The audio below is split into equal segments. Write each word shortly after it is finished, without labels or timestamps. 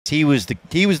He was the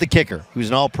kicker. He was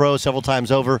an All-Pro several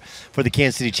times over for the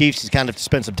Kansas City Chiefs. He's kind of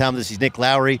spent some time with us. He's Nick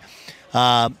Lowery.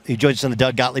 He joins us on the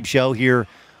Doug Gottlieb Show here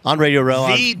on Radio Row.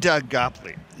 The Doug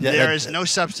Gottlieb. There is no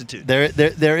substitute.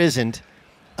 There isn't.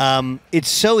 It's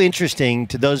so interesting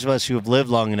to those of us who have lived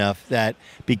long enough that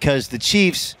because the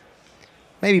Chiefs,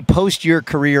 maybe post your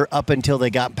career up until they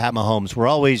got Pat Mahomes, were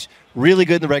always really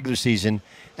good in the regular season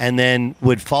and then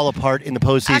would fall apart in the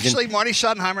postseason. Actually, Marty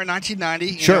Schottenheimer in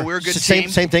 1990, sure, we were a good same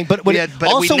thing. But we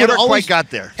also never always, quite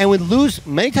got there. And would lose,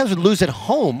 many times would lose at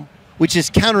home, which is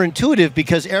counterintuitive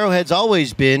because Arrowhead's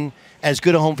always been as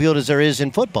good a home field as there is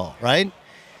in football, right?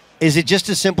 Is it just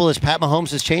as simple as Pat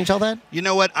Mahomes has changed all that? You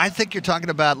know what? I think you're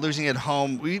talking about losing at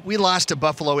home. We lost to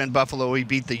Buffalo in Buffalo. We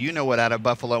beat the you-know-what out of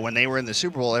Buffalo when they were in the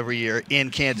Super Bowl every year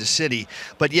in Kansas City.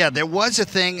 But, yeah, there was a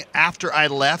thing after I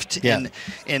left in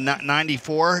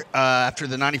 94. After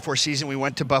the 94 season, we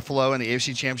went to Buffalo in the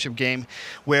AFC Championship game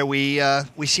where we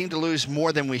seemed to lose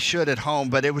more than we should at home.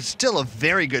 But it was still a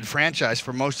very good franchise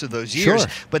for most of those years. Sure.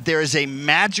 But there is a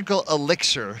magical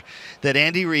elixir that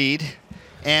Andy Reid –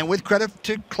 and with credit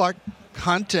to Clark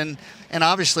Hunt and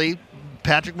obviously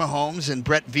Patrick Mahomes and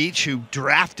Brett Veach, who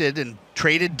drafted and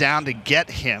traded down to get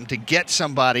him, to get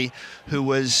somebody who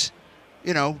was,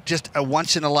 you know, just a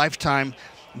once-in-a-lifetime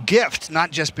gift,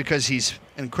 not just because he's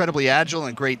incredibly agile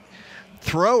and great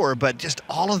thrower, but just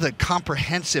all of the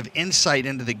comprehensive insight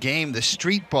into the game, the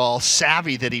street ball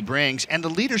savvy that he brings, and the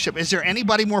leadership. Is there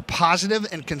anybody more positive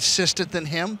and consistent than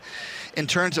him in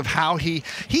terms of how he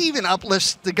even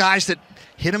uplifts the guys that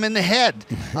hit him in the head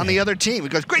on the other team? He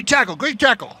goes, great tackle, great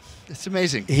tackle. It's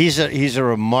amazing. He's a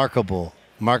remarkable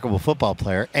football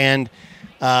player, and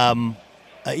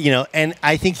you know, and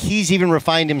I think he's even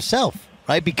refined himself,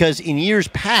 right? Because in years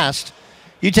past,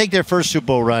 you take their first Super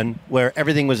Bowl run where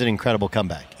everything was an incredible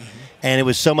comeback, and it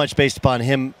was so much based upon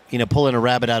him, you know, pulling a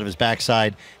rabbit out of his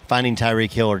backside, finding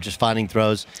Tyreek Hill, or just finding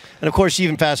throws, and of course, you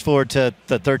even fast forward to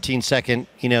the 13-second,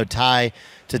 you know, tie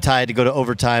to go to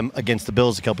overtime against the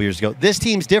Bills a couple years ago. This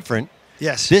team's different.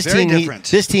 Yes, this very team, different.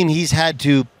 This team, he's had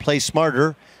to play smarter,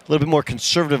 a little bit more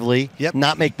conservatively,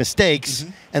 not make mistakes,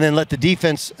 and then let the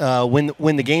defense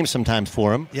win the game sometimes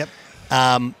for him. Yep.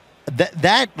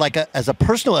 That like as a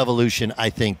personal evolution, I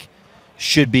think,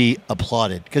 should be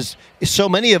applauded because so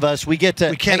many of us we can't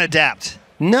adapt.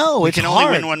 No, it's hard. We can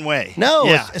only win one way. No,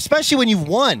 especially when you've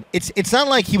won. It's not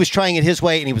like he was trying it his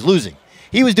way and he was losing.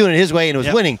 He was doing it his way and it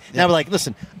was winning. Now we're like,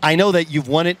 listen, I know that you've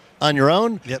won it on your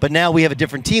own, but now we have a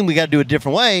different team. We got to do it a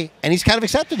different way, and he's kind of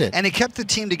accepted it. And he kept the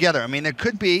team together. I mean, there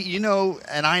could be, you know,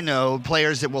 and I know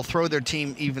players that will throw their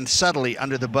team even subtly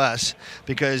under the bus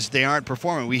because they aren't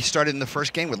performing. We started in the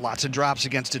first game with lots of drops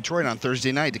against Detroit on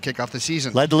Thursday night to kick off the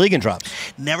season. Led the league in drops.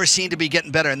 Never seemed to be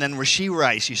getting better. And then Rashee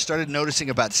Rice, you started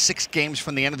noticing about 6 games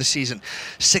from the end of the season,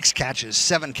 6 catches,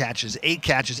 7 catches, 8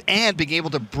 catches, and being able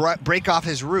to break off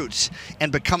his roots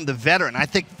and become the veteran. I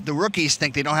think the rookies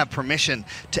think they don't have permission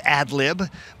to ad-lib.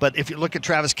 But if you look at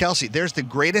Travis Kelce, there's the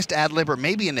greatest ad-libber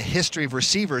maybe in the history of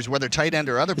receivers, whether tight end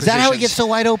or other positions. Is that how he gets so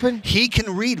wide open? He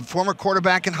can read. Former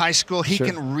quarterback in high school. He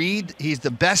can read. He's the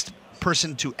best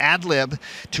person to ad-lib,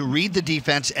 to read the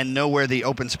defense and know where the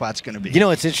open spot's going to be. You know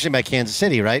what's interesting about Kansas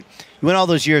City, right? You went all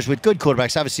those years with good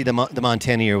quarterbacks. Obviously, the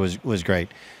Montana year was great.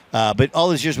 But all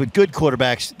those years with good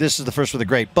quarterbacks, this is the first with a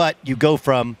great. But you go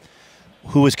from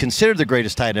who was considered the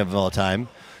greatest tight end of all time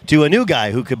to a new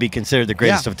guy who could be considered the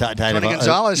greatest of tight end. Tony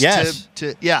Gonzalez. Yes.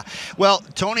 Well,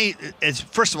 Tony is,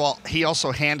 first of all, he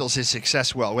also handles his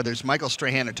success well, whether it's Michael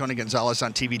Strahan or Tony Gonzalez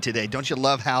on TV today. Don't you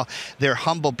love how they're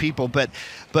humble people? But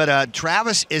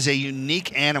Travis is a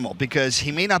unique animal because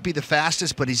he may not be the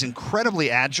fastest, but he's incredibly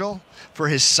agile for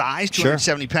his size,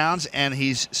 270 pounds, and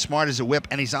he's smart as a whip,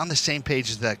 and he's on the same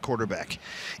page as that quarterback.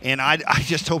 And I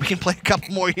just hope he can play a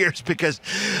couple more years because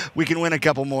we can win a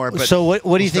couple more. But so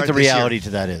what do you think the reality to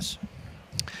that is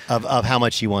of how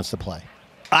much he wants to play?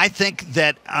 I think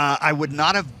that I would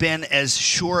not have been as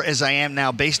sure as I am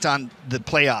now based on the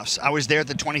playoffs. I was there at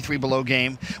the 23 below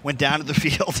game, went down to the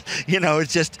field. You know,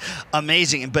 it's just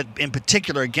amazing. But in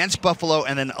particular, against Buffalo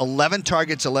and then 11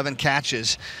 targets, 11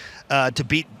 catches to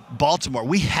beat Baltimore.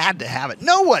 We had to have it.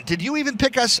 No one. Did you even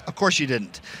pick us? Of course you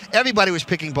didn't. Everybody was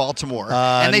picking Baltimore,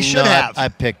 and they should have. I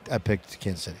picked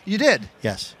Kansas City. You did?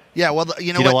 Yes. Yeah, well,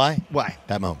 you know Do you know what? why? Why?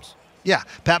 Pat Mahomes. Yeah,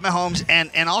 Pat Mahomes,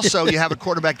 and also you have a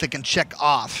quarterback that can check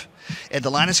off at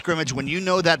the line of scrimmage when you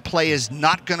know that play is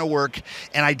not going to work,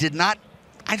 and I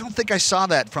don't think I saw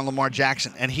that from Lamar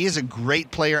Jackson, and he is a great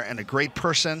player and a great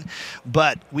person,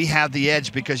 but we have the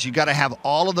edge because you got to have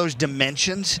all of those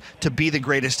dimensions to be the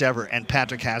greatest ever, and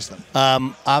Patrick has them.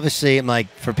 Obviously, I'm like,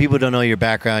 for people who don't know your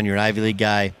background, you're an Ivy League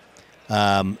guy.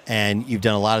 and you've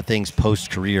done a lot of things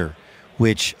post-career,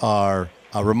 which are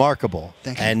remarkable.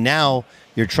 Thank you. And now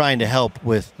you're trying to help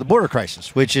with the border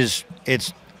crisis, which is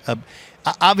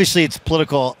obviously it's a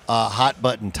political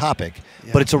hot-button topic,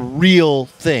 but it's a real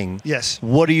thing. Yes.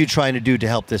 What are you trying to do to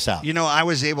help this out? You know, I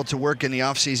was able to work in the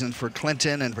offseason for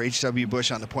Clinton and for H.W.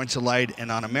 Bush on the Points of Light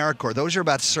and on AmeriCorps. Those are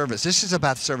about service. This is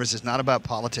about service. It's not about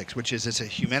politics, it's a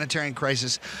humanitarian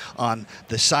crisis on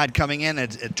the side coming in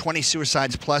at 20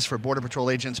 suicides plus for Border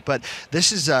Patrol agents. But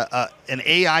this is an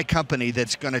AI company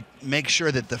that's going to make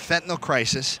sure that the fentanyl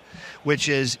crisis, which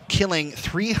is killing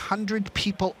 300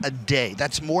 people a day,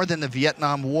 that's more than the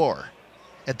Vietnam War.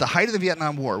 At the height of the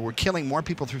Vietnam War, we're killing more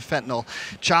people through fentanyl.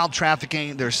 Child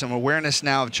trafficking, there's some awareness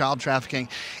now of child trafficking,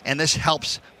 and this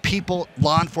helps people,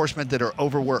 law enforcement that are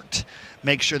overworked,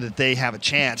 make sure that they have a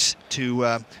chance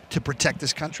to protect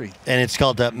this country. And it's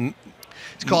called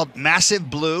Massive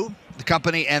Blue, the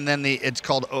company, and then it's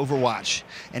called Overwatch.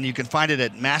 And you can find it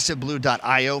at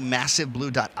massiveblue.io,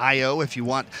 massiveblue.io. If you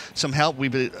want some help,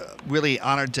 we'd be really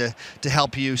honored to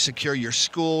help you secure your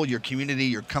school, your community,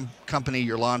 your company,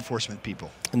 your law enforcement people.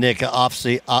 Nick,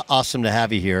 obviously, awesome to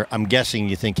have you here. I'm guessing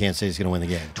you think Kansas City's going to win the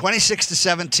game.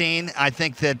 26-17. I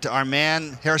think that our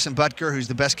man, Harrison Butker, who's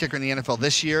the best kicker in the NFL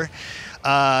this year,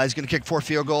 is going to kick 4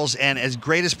 field goals. And as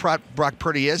great as Brock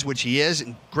Purdy is, which he is,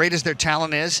 and great as their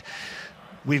talent is,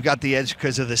 we've got the edge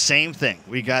because of the same thing.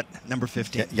 We got number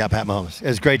 15. Yeah, Pat Mahomes. It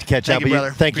was great to catch up Thank with you, you.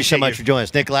 brother. Thank you so much for joining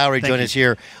us. Nick Lowery joined us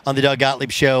here on the Doug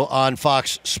Gottlieb Show on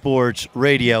Fox Sports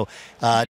Radio.